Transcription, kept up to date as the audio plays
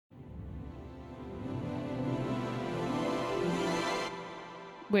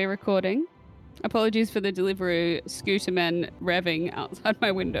We're recording. Apologies for the Deliveroo scooter men revving outside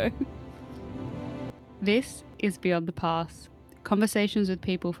my window. This is Beyond the Pass, conversations with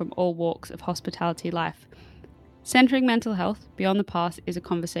people from all walks of hospitality life. Centering mental health, Beyond the Pass is a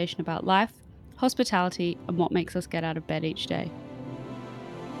conversation about life, hospitality, and what makes us get out of bed each day.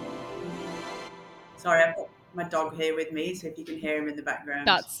 Sorry, I've got my dog here with me, so if you can hear him in the background.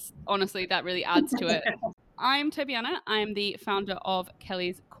 That's honestly, that really adds to it. I'm Tobiana. I'm the founder of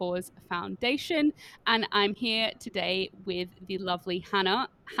Kelly's Cause Foundation, and I'm here today with the lovely Hannah.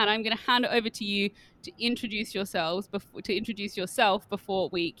 Hannah, I'm going to hand it over to you to introduce yourself before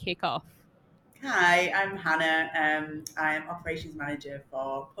we kick off. Hi, I'm Hannah. I'm operations manager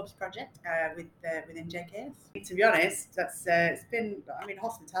for Pubs Project within JKS. To be honest, that's it's been. I mean,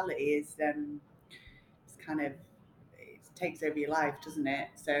 hospitality is it's kind of it takes over your life, doesn't it?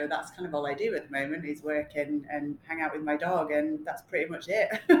 So that's kind of all I do at the moment is work and hang out with my dog, and that's pretty much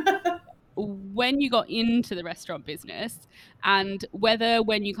it. When you got into the restaurant business, and whether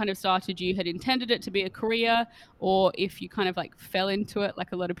when you kind of started you had intended it to be a career, or if you kind of like fell into it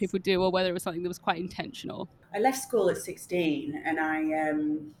like a lot of people do, or whether it was something that was quite intentional. I left school at 16 and I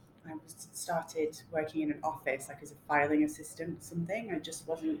started working in an office like as a filing assistant or something. I just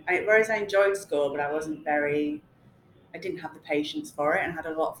wasn't, whereas I enjoyed school, but I didn't have the patience for it and had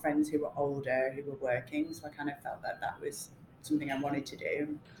a lot of friends who were older who were working. So I kind of felt that was something I wanted to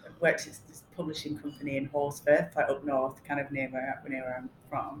do. I worked at this publishing company in Horsforth, like up north, kind of near where I'm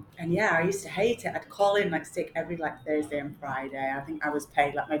from. And yeah, I used to hate it. I'd call in like sick every like Thursday and Friday. I think I was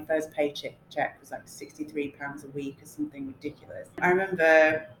paid like my first paycheck was like £63 a week or something ridiculous. I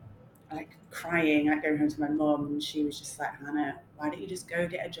remember like crying, like going home to my mum, and she was just like, Hannah, why don't you just go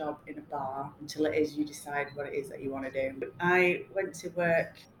get a job in a bar until it is you decide what it is that you want to do. I went to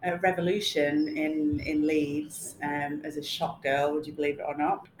work at Revolution in Leeds as a shop girl, would you believe it or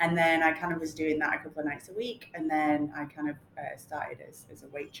not? And then I kind of was doing that a couple of nights a week, and then I kind of started as a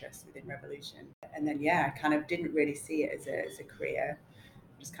waitress within Revolution. And then yeah, I kind of didn't really see it as a career.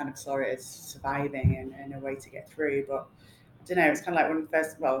 Just kind of saw it as surviving and a way to get through. But I don't know, it's kind of like one of the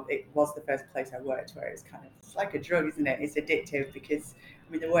first, well, it was the first place I worked where it's kind of, it's like a drug, isn't it? It's addictive because,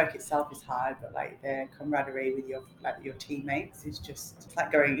 I mean, the work itself is hard, but like the camaraderie with your teammates is just, it's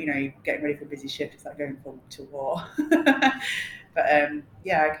like going, you're getting ready for a busy shift. It's like going to war. But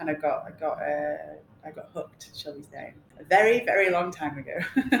yeah, I got hooked, shall we say, a very, very long time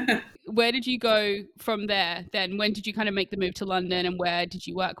ago. Where did you go from there then? When did you kind of make the move to London, and where did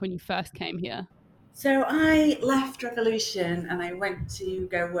you work when you first came here? So I left Revolution and I went to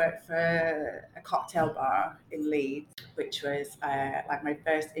go work for a cocktail bar in Leeds, which was like my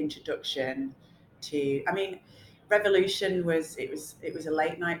first introduction to. I mean, Revolution was a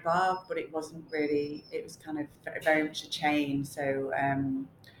late night bar, but it wasn't really. It was kind of very much a chain. So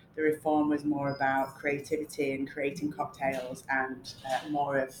the reform was more about creativity and creating cocktails and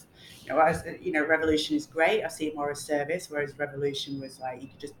more of Revolution is great. I see it more as service, whereas Revolution was like you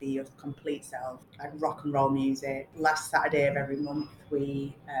could just be your complete self, like rock and roll music. Last Saturday of every month,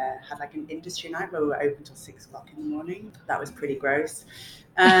 we had like an industry night where we were open till 6 o'clock in the morning. That was pretty gross.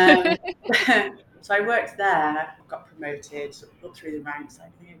 So I worked there, got promoted, up through the ranks. I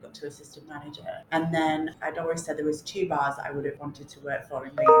think I got to assistant manager. And then I'd always said there was two bars that I would have wanted to work for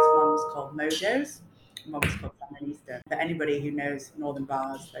in Leeds. One was called Mojo's, and one was called Sandinista. For anybody who knows Northern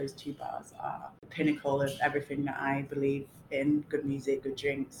bars, those two bars are the pinnacle of everything that I believe in. Good music, good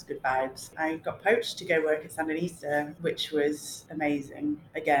drinks, good vibes. I got poached to go work at Sandinista, which was amazing.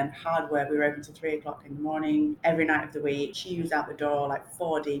 Again, hard work. We were open till 3 o'clock in the morning, every night of the week. Queues out the door, like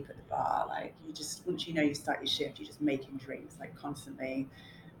 4 deep at the bar. Like you just, once you know you start your shift, you're just making drinks like constantly.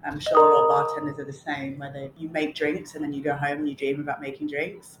 I'm sure all bartenders are the same, whether you make drinks and then you go home and you dream about making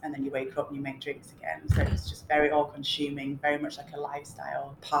drinks and then you wake up and you make drinks again. So it's just very all consuming, very much like a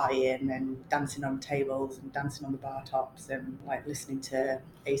lifestyle, partying and dancing on tables and dancing on the bar tops and like listening to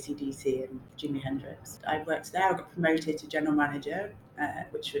AC/DC and Jimi Hendrix. I worked there, I got promoted to general manager.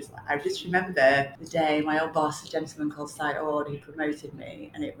 Which was like, I just remember the day my old boss, a gentleman called Cy Ord, he promoted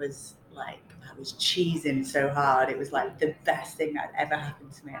me, and it was like I was cheesing so hard. It was like the best thing that had ever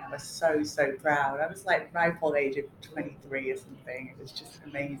happened to me. And I was so proud. I was like ripe old age of 23 or something. It was just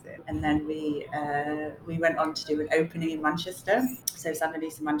amazing. And then we went on to do an opening in Manchester. So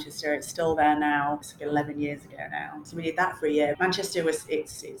Sandinista Manchester, it's still there now. It's like 11 years ago now. So we did that for a year. Manchester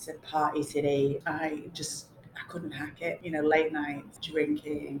it's a party city. I couldn't hack it. Late nights,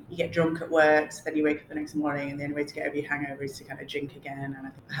 drinking. You get drunk at work, so then you wake up the next morning, and the only way to get over your hangover is to kind of drink again. And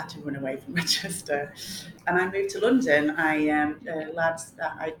I had to run away from Manchester. And I moved to London. A lad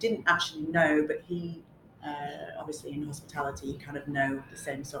that I didn't actually know, but he Obviously, in hospitality, you kind of know the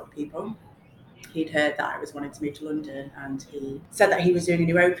same sort of people. He'd heard that I was wanting to move to London, and he said that he was doing a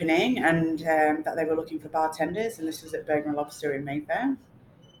new opening and that they were looking for bartenders. And this was at Burger and Lobster in Mayfair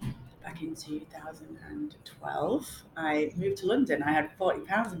back in 2012. I moved to London. I had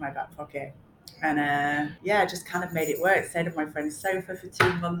 £40 in my back pocket. And yeah, just kind of made it work. Stayed on my friend's sofa for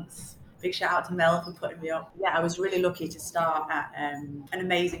 2 months. Big shout out to Mel for putting me up. Yeah, I was really lucky to start at an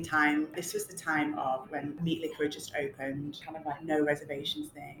amazing time. This was the time of when Meat Liquor had just opened, kind of like no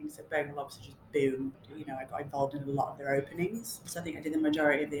reservations thing. So Burger and Lobster just boomed. You know, I got involved in a lot of their openings. So I think I did the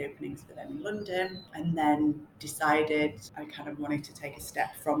majority of the openings for them in London, and then decided I kind of wanted to take a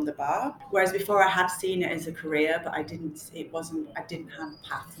step from the bar. Whereas before I had seen it as a career, but I didn't have a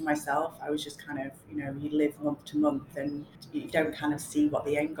path for myself. I was just kind of, you know, you live month to month and you don't kind of see what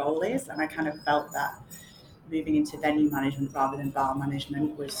the end goal is. And I kind of felt that moving into venue management rather than bar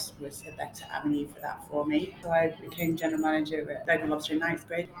management was a better avenue for that for me. So I became general manager at Burger and Lobster in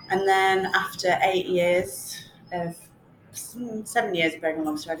Knightsbridge. And then after 8 years of 7 years of Burger and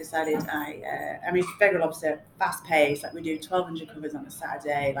Lobster, I decided I mean, Burger and Lobster, fast paced, like we do 1,200 covers on a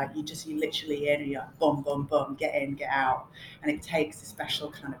Saturday, like you literally in and you're like, boom, boom, boom, get in, get out. And it takes a special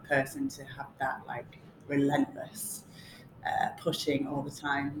kind of person to have that, like, relentless pushing all the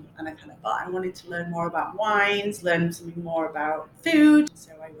time. And I kind of thought I wanted to learn more about wines, learn something more about food.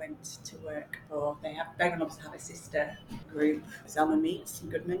 So I went to work for, Burger and Lobster have a sister group, Selma Meats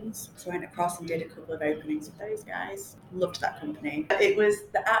and Goodman's. So I went across and did a couple of openings with those guys. Loved that company. It was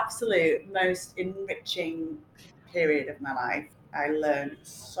the absolute most enriching period of my life. I learned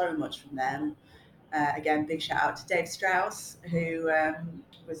so much from them. Again, big shout out to Dave Strauss, who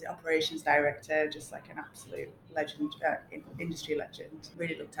was the operations director, just like an absolute legend, industry legend.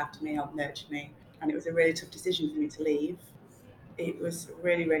 Really looked after me, helped nurture me. And it was a really tough decision for me to leave. It was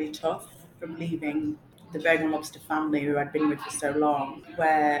really, really tough from leaving the Burger and Lobster family who I'd been with for so long,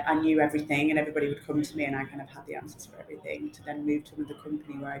 where I knew everything and everybody would come to me and I kind of had the answers for everything, to then move to another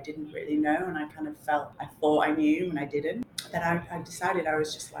company where I didn't really know and I kind of I thought I knew and I didn't. Then I decided I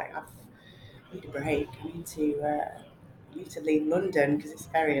was just like, I need a break. I need to leave London because it's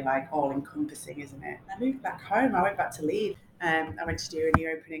very like all encompassing, isn't it? I moved back home. I went back to Leeds. I went to do a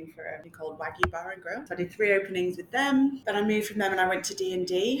new opening for a company called Wagyu Bar and Grill. So I did 3 openings with them. Then I moved from them and I went to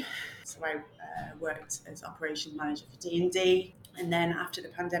D&D. So I worked as operations manager for D&D. And then after the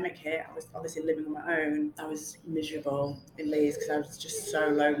pandemic hit, I was obviously living on my own. I was miserable in Leeds because I was just so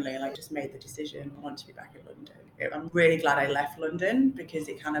lonely. And I just made the decision I want to be back in London. I'm really glad I left London because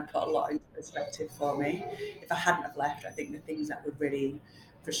it kind of put a lot into perspective for me. If I hadn't have left, I think the things that were really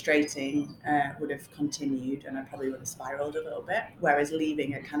frustrating would have continued and I probably would have spiraled a little bit. Whereas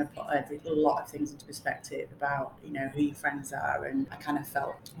leaving, it kind of put a lot of things into perspective about, you know, who your friends are. And I kind of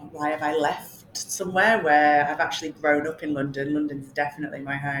felt, why have I left somewhere where I've actually grown up in London? London's definitely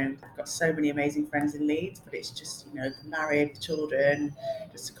my home. I've got so many amazing friends in Leeds, but it's just, you know, married, children,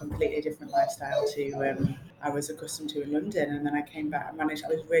 just a completely different lifestyle to I was accustomed to in London. And then I came back and I was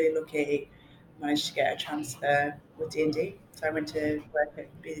really lucky, managed to get a transfer with D&D. So I went to work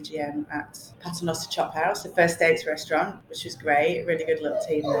be the GM at Paternoster Chop House, the First Dates restaurant, which was great, really good little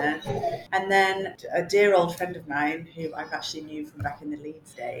team there. And then a dear old friend of mine who I've actually knew from back in the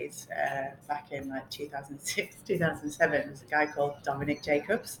Leeds days, back in like 2006, 2007, was a guy called Dominic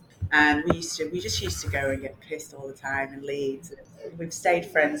Jacobs. And we just used to go and get pissed all the time in Leeds. We've stayed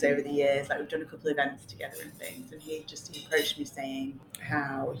friends over the years, like we've done a couple of events together and things. And he approached me saying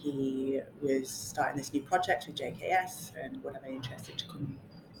how he was starting this new project with JKS and would I be interested to come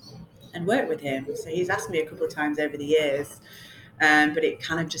and work with him. So he's asked me a couple of times over the years, but it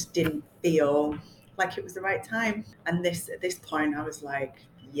kind of just didn't feel like it was the right time. And at this point, I was like,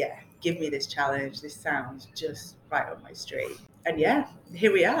 yeah, give me this challenge. This sounds just right up my street. And yeah,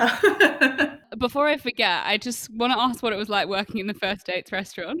 here we are. Before I forget, I just want to ask what it was like working in the First Dates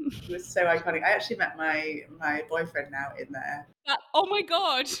restaurant. It was so iconic. I actually met my boyfriend now in there. Oh my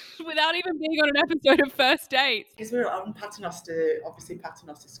God, without even being on an episode of First Dates. Because we were on Paternoster, obviously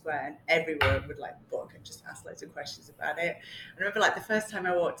Paternoster Square, and everyone would like book and just ask loads of questions about it. I remember like the first time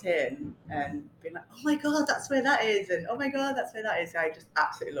I walked in and being like, oh my God, that's where that is. And oh my God, that's where that is. I just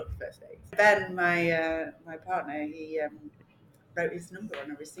absolutely loved First Dates. Ben, my partner, he wrote his number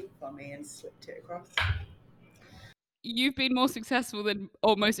on a receipt for me and slipped it across. You've been more successful than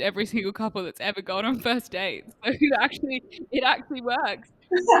almost every single couple that's ever gone on First Dates. So it actually works.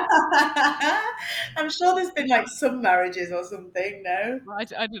 I'm sure there's been like some marriages or something, no? I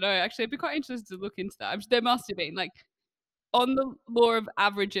don't know. Actually, I'd be quite interested to look into that. There must have been, like, on the law of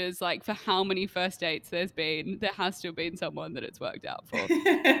averages, like for how many first dates there's been, there has to have been someone that it's worked out for.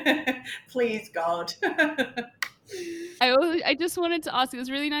 Please, God. I just wanted to ask, it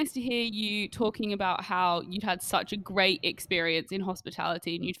was really nice to hear you talking about how you'd had such a great experience in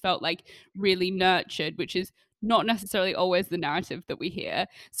hospitality and you'd felt like really nurtured, which is not necessarily always the narrative that we hear.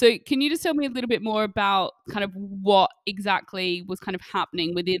 So can you just tell me a little bit more about kind of what exactly was kind of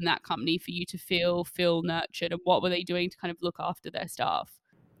happening within that company for you to feel nurtured, and what were they doing to kind of look after their staff?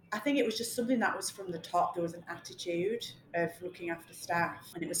 I think it was just something that was from the top. There was an attitude of looking after staff,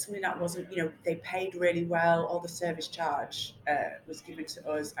 and it was something that wasn't, they paid really well. All the service charge was given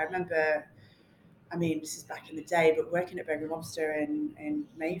to us. I remember, I mean, this is back in the day, but working at Burger and Lobster in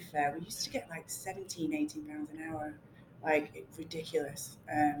Mayfair, we used to get like 17, £18 an hour. Like, ridiculous.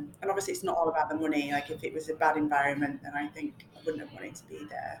 And obviously, it's not all about the money. Like, if it was a bad environment, then I think I wouldn't have wanted to be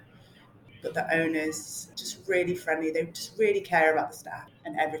there. But the owners just really friendly. They just really care about the staff,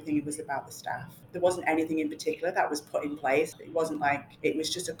 and everything was about the staff. There wasn't anything in particular that was put in place. It wasn't like it was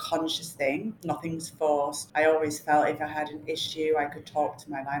just a conscious thing. Nothing's forced. I always felt if I had an issue, I could talk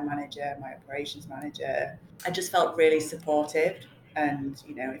to my line manager, my operations manager. I just felt really supported. And,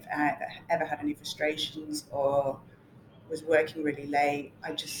 if I ever had any frustrations or was working really late,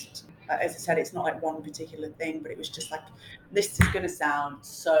 as I said, it's not like one particular thing, but it was just like, this is going to sound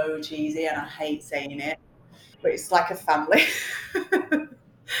so cheesy and I hate saying it, but it's like a family.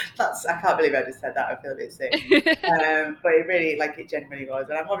 I can't believe I just said that. I feel a bit sick. But it really, like, it genuinely was.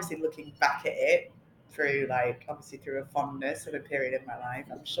 And I'm obviously looking back at it through, like, obviously through a fondness of a period of my life.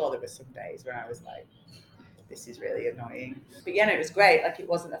 I'm sure there were some days where I was like, this is really annoying. But yeah, no, it was great. Like, it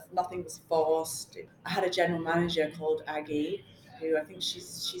wasn't, nothing was forced. I had a general manager called Aggie, who I think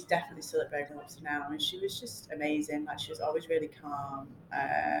she's definitely still at Burger and Lobster now. I mean, she was just amazing. Like, she was always really calm,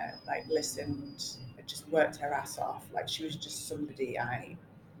 like, listened, just worked her ass off. Like, she was just somebody I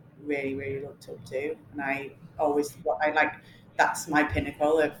really, really looked up to. And I like, that's my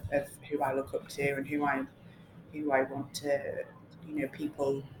pinnacle of who I look up to and who I want to,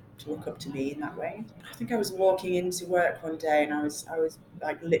 people to look up to me in that way. I think I was walking into work one day and I was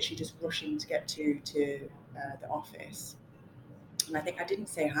like literally just rushing to get to the office. And I think I didn't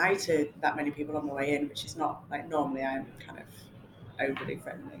say hi to that many people on the way in, which is not like, normally I'm kind of overly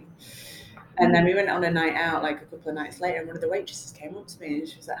friendly. And then we went on a night out like a couple of nights later, and one of the waitresses came up to me and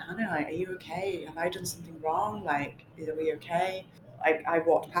she was like, Hannah, like, are you okay? Have I done something wrong? Like, are we okay? I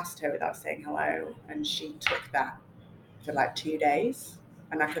walked past her without saying hello, and she took that for like 2 days.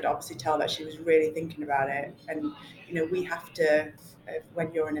 And I could obviously tell that she was really thinking about it. And, we have to,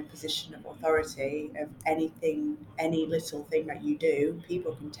 when you're in a position of authority, of anything, any little thing that you do,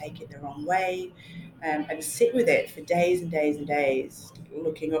 people can take it the wrong way, and sit with it for days and days and days.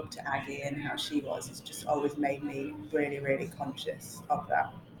 Looking up to Aggie and how she was, it's just always made me really, really conscious of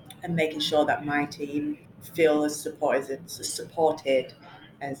that, and making sure that my team feel as supported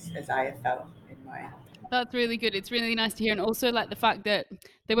as I have felt in mine. That's really good. It's really nice to hear. And also, like, the fact that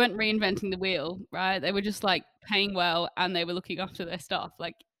they weren't reinventing the wheel, right? They were just like paying well and they were looking after their staff.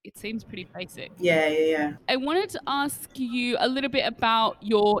 Like, it seems pretty basic. Yeah, yeah, yeah. I wanted to ask you a little bit about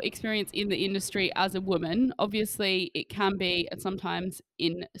your experience in the industry as a woman. Obviously, it can be, and sometimes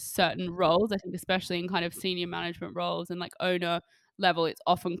in certain roles, I think, especially in kind of senior management roles and like owner level, it's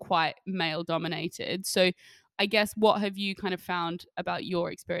often quite male dominated. So, I guess, what have you kind of found about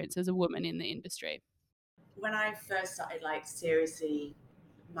your experience as a woman in the industry? When I first started, like, seriously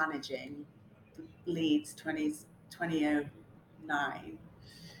managing Leeds 2009,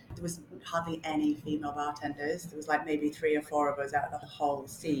 there was hardly any female bartenders. There was like maybe 3 or 4 of us out of the whole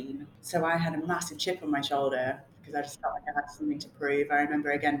scene. So I had a massive chip on my shoulder because I just felt like I had something to prove. I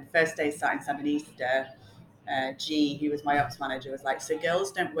remember, again, first day starting Sandinista, G, who was my ops manager, was like, so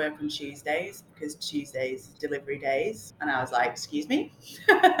girls don't work on Tuesdays because Tuesdays delivery days. And I was like, excuse me?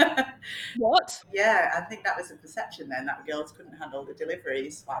 What? Yeah, I think that was a perception then, that girls couldn't handle the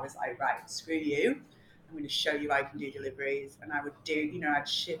deliveries. So I was like, right, screw you. I'm going to show you I can do deliveries. And I would do, I'd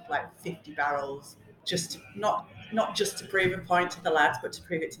ship like 50 barrels, just to, not just to prove a point to the lads, but to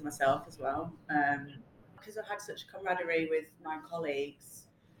prove it to myself as well. Because I had such camaraderie with my colleagues,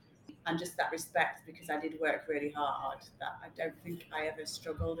 and just that respect, because I did work really hard, that I don't think I ever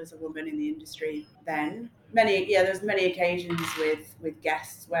struggled as a woman in the industry then. There's many occasions with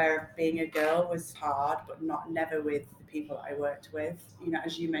guests where being a girl was hard, but never with the people I worked with.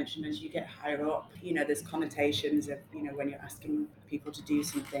 As you mentioned, as you get higher up, there's connotations of, when you're asking people to do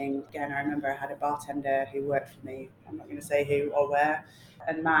something. Again, I remember I had a bartender who worked for me. I'm not going to say who or where.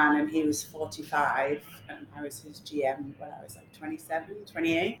 A man, and he was 45, and I was his GM when I was like 27,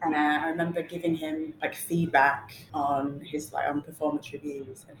 28. And I remember giving him like feedback on his, like, on performance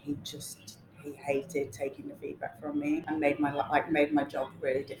reviews, and he hated taking the feedback from me and made my job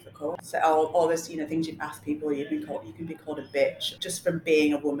really difficult. So all this, things you'd ask people, you can be called a bitch just from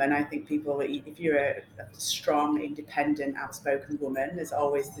being a woman. I think people, if you're a strong, independent, outspoken woman, there's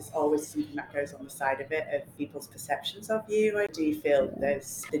always something that goes on the side of it of people's perceptions of you. I do feel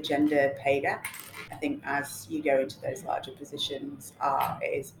there's the gender pay gap. I think as you go into those larger positions,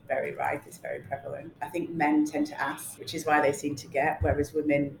 it is very rife, it's very prevalent. I think men tend to ask, which is why they seem to get, whereas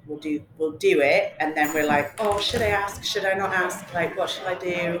women will do it, and then we're like, oh, should I ask? Should I not ask? Like, what should I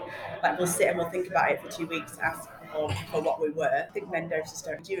do? Like, we'll sit and we'll think about it for 2 weeks, ask for what we were. I think men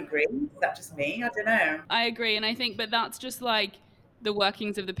don't. Do you agree? Is that just me? I don't know. I agree. And I think, but that's just like the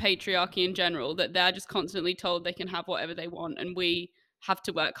workings of the patriarchy in general, that they're just constantly told they can have whatever they want. And we have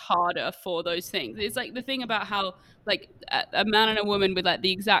to work harder for those things. It's like the thing about how, like, a man and a woman with like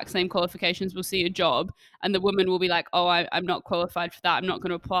the exact same qualifications will see a job, and the woman will be like, oh, I'm not qualified for that. I'm not going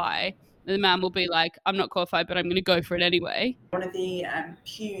to apply. And the man will be like, I'm not qualified, but I'm going to go for it anyway. One of the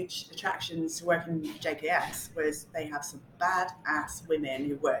huge attractions to working with JKS was they have some badass women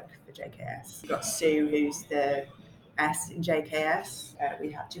who work for JKS. We've got Sue, who's the S in JKS. We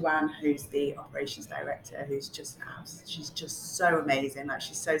have Joanne, who's the operations director, she's just so amazing. Like,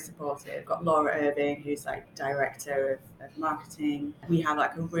 she's so supportive. We've got Laura Irving, who's like director of marketing. We have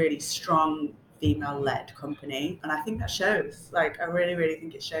like a really strong female-led company, and I think that shows. Like, I really, really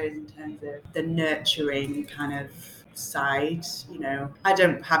think it shows in terms of the nurturing kind of side. I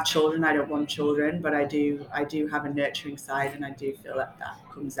don't have children, I don't want children, but I do have a nurturing side, and I do feel that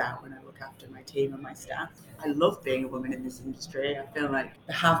comes out when I look after my team and my staff. I love being a woman in this industry. I feel like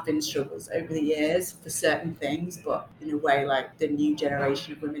there have been struggles over the years for certain things, but in a way, like, the new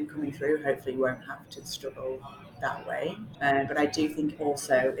generation of women coming through hopefully won't have to struggle that way. But I do think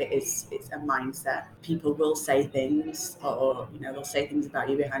also it's a mindset. People will say things, or they'll say things about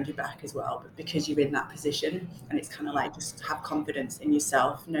you behind your back as well, but because you're in that position, and it's kind of like, just have confidence in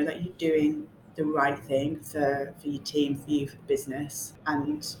yourself, know that you're doing the right thing for your team, for you, for the business,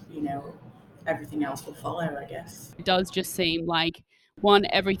 and everything else will follow, I guess. It does just seem like, one,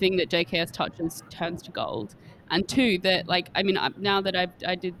 everything that JKS touches turns to gold, and two, that, like, I mean, now that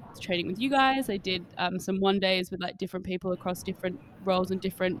I did training with you guys, I did some one days with like different people across different roles and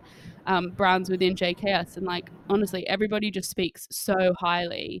different brands within JKS, and like, honestly, everybody just speaks so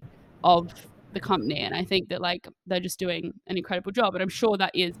highly of the company, and I think that, like, they're just doing an incredible job, and I'm sure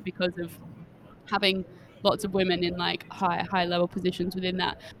that is because of having lots of women in like high level positions within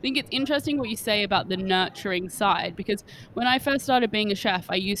that. I think it's interesting what you say about the nurturing side, because when I first started being a chef,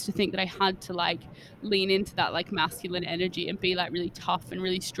 I used to think that I had to like lean into that like masculine energy and be like really tough and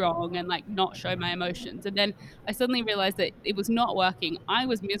really strong and like not show my emotions. And then I suddenly realized that it was not working. I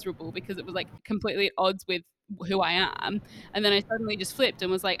was miserable because it was like completely at odds with who I am. And then I suddenly just flipped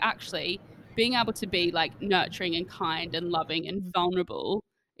and was like, actually, being able to be like nurturing and kind and loving and vulnerable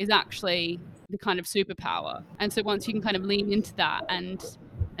is actually the kind of superpower. And so once you can kind of lean into that and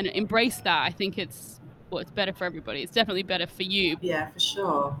embrace that, I think it's better for everybody. It's definitely better for you. Yeah, for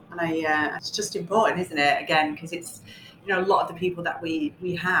sure. And it's just important, isn't it? Again, because it's, a lot of the people that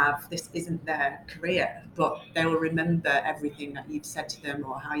we have, this isn't their career, but they will remember everything that you've said to them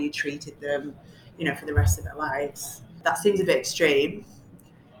or how you treated them, for the rest of their lives. That seems a bit extreme,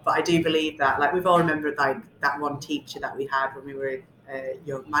 but I do believe that. Like, we've all remembered like that one teacher that we had when we were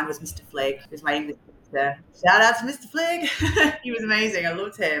young. Mine was Mr. Flig. He was my English teacher. Shout out to Mr. Flig. He was amazing. I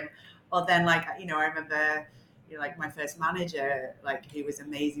loved him. Or then, like, I remember, like, my first manager, like, he was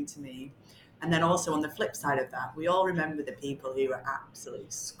amazing to me. And then also on the flip side of that, we all remember the people who were absolute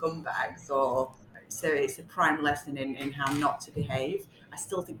scumbags. Or so it's a prime lesson in how not to behave. I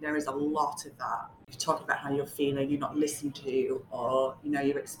still think there is a lot of that. You talk about how you're feeling, you're not listened to, or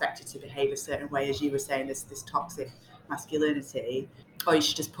you're expected to behave a certain way, as you were saying, this toxic masculinity, or you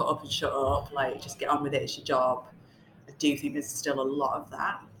should just put up and shut up, like, just get on with it, it's your job. I do think there's still a lot of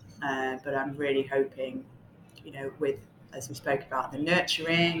that, but I'm really hoping, with, as we spoke about, the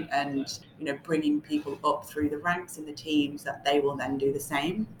nurturing and bringing people up through the ranks in the teams, that they will then do the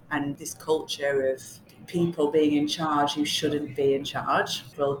same, and this culture of people being in charge who shouldn't be in charge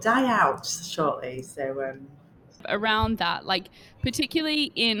will die out shortly. So Around that, like,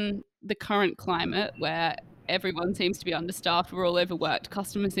 particularly in the current climate where everyone seems to be understaffed, we're all overworked,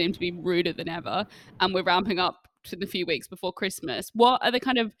 customers seem to be ruder than ever, and we're ramping up to the few weeks before Christmas. What are the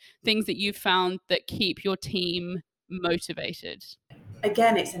kind of things that you've found that keep your team motivated?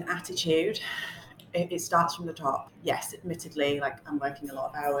 again, it's an attitude. it starts from the top. Yes, admittedly, like I'm working a lot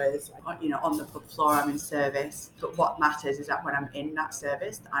of hours, on the pub floor, I'm in service. But what matters is that when I'm in that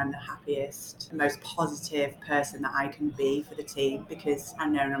service, that I'm the happiest, the most positive person that I can be for the team, because I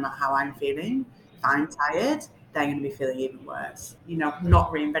know no matter how I'm feeling, if I'm tired, they're going to be feeling even worse. Not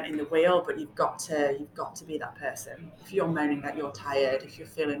reinventing the wheel, but you've got to be that person. If you're moaning that you're tired, if you're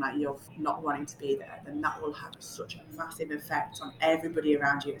feeling like you're not wanting to be there, then that will have such a massive effect on everybody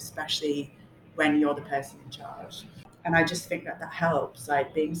around you, especially when you're the person in charge. And I just think that helps,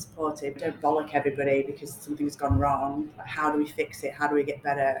 like being supportive. Don't bollock everybody because something's gone wrong. Like, how do we fix it? How do we get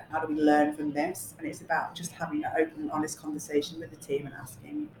better? How do we learn from this? And it's about just having an open, honest conversation with the team and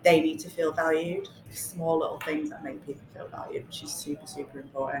asking. They need to feel valued. Small little things that make people feel valued, which is super, super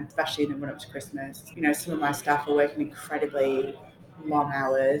important, especially in the run up to Christmas. Some of my staff are working incredibly long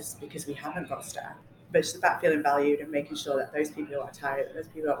hours because we haven't got staff. But it's about feeling valued and making sure that those people who are tired, that those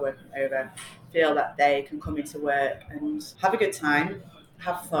people who are working over, feel that they can come into work and have a good time,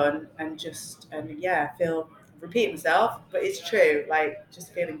 have fun, and feel, repeat myself, but it's true. Like,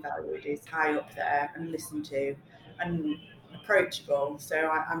 just feeling valued is high up there and listened to and approachable. So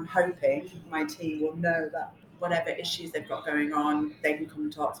I'm hoping my team will know that whatever issues they've got going on, they can come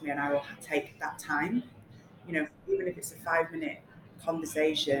and talk to me, and I will take that time. Even if it's a 5-minute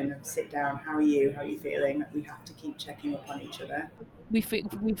conversation of sit down, how are you? How are you feeling? We have to keep checking up on each other. We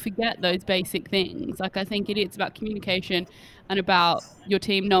forget those basic things. Like, I think it is about communication and about your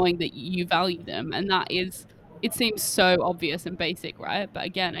team knowing that you value them, and it seems so obvious and basic, right? But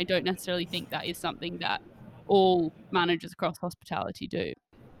again, I don't necessarily think that is something that all managers across hospitality do.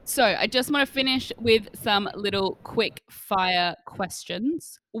 So I just want to finish with some little quick fire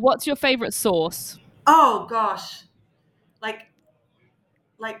questions. What's your favorite sauce? Oh gosh,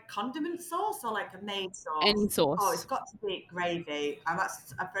 like condiment sauce or like a made Any sauce? Oh, it's sauce. got to be gravy. And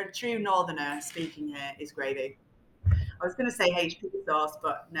that's for a true northerner speaking here is gravy. I was going to say HP sauce,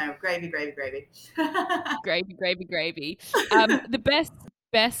 but no, gravy, gravy, gravy. Gravy, gravy, gravy. The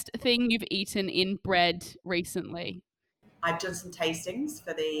best thing you've eaten in bread recently? I've done some tastings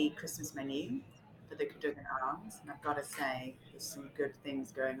for the Christmas menu for the Cadogan Arms, and I've got to say, there's some good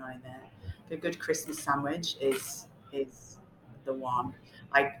things going on in there. The good Christmas sandwich is the one.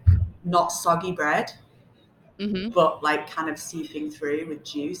 Like, not soggy bread, Mhm. but like kind of seeping through with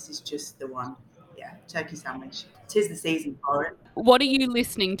juice is just the one. Yeah, turkey sandwich. 'Tis the season for it. What are you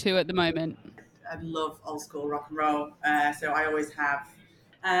listening to at the moment? I love old school rock and roll, so I always have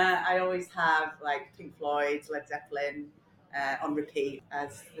like Pink Floyd, Led Zeppelin on repeat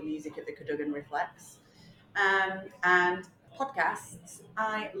as the music of the Cadogan reflects. And podcasts.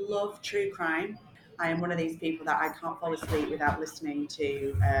 I love true crime. I am one of these people that I can't fall asleep without listening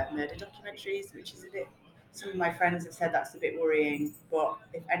to murder documentaries, which is a bit. Some of my friends have said that's a bit worrying, but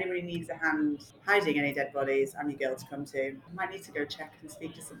if anybody needs a hand hiding any dead bodies, I'm your girl to come to. I might need to go check and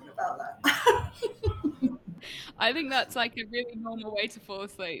speak to someone about that. I think that's like a really normal way to fall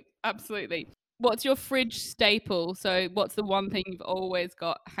asleep. Absolutely. What's your fridge staple? So what's the one thing you've always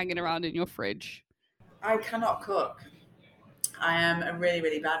got hanging around in your fridge? I cannot cook. I am a really,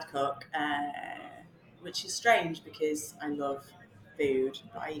 really bad cook, which is strange because I love food,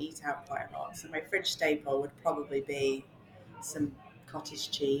 but I eat out quite a lot. So my fridge staple would probably be some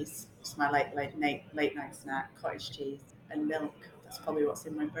cottage cheese. It's my late night snack, cottage cheese and milk. That's probably what's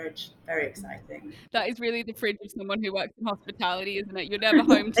in my fridge. Very exciting. That is really the fridge of someone who works in hospitality, isn't it? You're never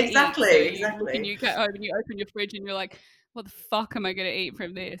home to eat, so Exactly, you exactly. get home and you open your fridge and you're like, "What the fuck am I going to eat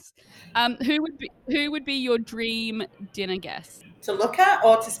from this?" Who would be your dream dinner guest? To look at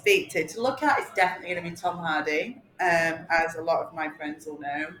or to speak to? To look at is definitely going to be Tom Hardy, as a lot of my friends will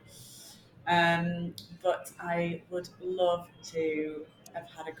know. But I would love to have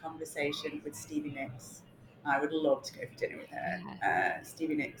had a conversation with Stevie Nicks. I would love to go for dinner with her. Yeah.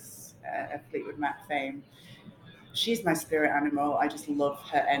 Stevie Nicks, of Fleetwood Mac fame. She's my spirit animal. I just love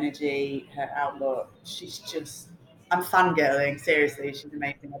her energy, her outlook. I'm fangirling. Seriously, she's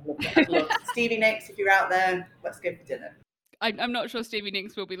amazing. I'd love Stevie Nicks. If you're out there, let's go for dinner. I'm not sure Stevie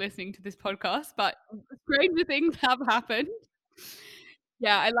Nicks will be listening to this podcast, but stranger things have happened.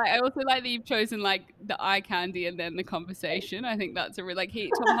 Yeah, I also like that you've chosen like the eye candy and then the conversation. I think that's a real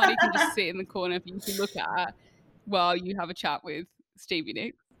Tom Hardy can just sit in the corner for you to look at while you have a chat with Stevie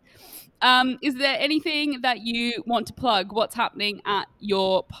Nicks. Is there anything that you want to plug? What's happening at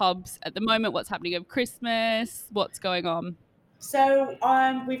your pubs at the moment? What's happening over Christmas? What's going on? So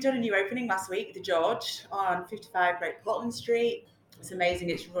we've done a new opening last week, the George, on 55 Great Portland Street. It's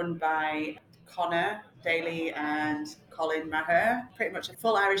amazing. It's run by Connor Daly and Colin Maher, pretty much a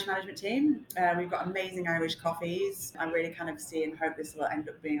full Irish management team. We've got amazing Irish coffees. I really kind of see and hope this will end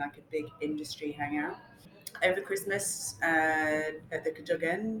up being like a big industry hangout. Over Christmas at the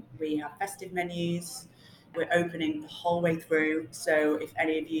Cadogan, we have festive menus. We're opening the whole way through. So if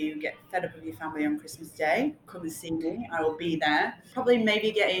any of you get fed up with your family on Christmas Day, come and see me. I will be there. Probably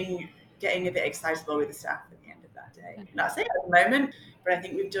maybe getting a bit excitable with the staff at the end of that day. That's it at the moment. But I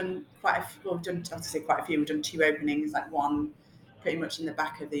think we've done we've done, I have to say quite a few. We've done 2 openings, like one pretty much in the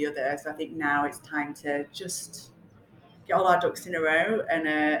back of the other. So I think now it's time to just get all our ducks in a row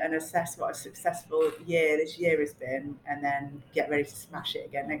and assess what a successful year this year has been, and then get ready to smash it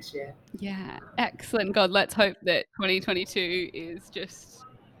again next year. Yeah, excellent. God, let's hope that 2022 is just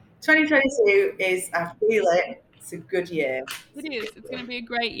 2022 is, I feel it, it's a good year. it is. It's going to be a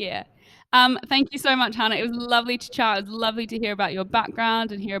great year. Thank you so much, Hannah. It was lovely to chat. It was lovely to hear about your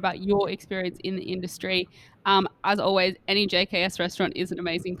background and hear about your experience in the industry. As always, any JKS restaurant is an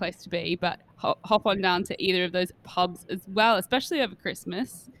amazing place to be, but hop on down to either of those pubs as well, especially over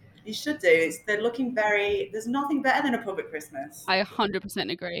Christmas. You should do. They're looking there's nothing better than a pub at Christmas. I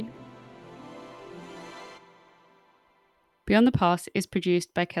 100% agree. Beyond the Pass is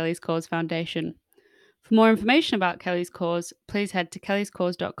produced by Kelly's Cause Foundation. For more information about Kelly's Cause, please head to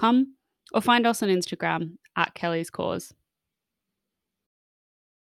kellyscause.com or find us on Instagram at Kelly's Cause.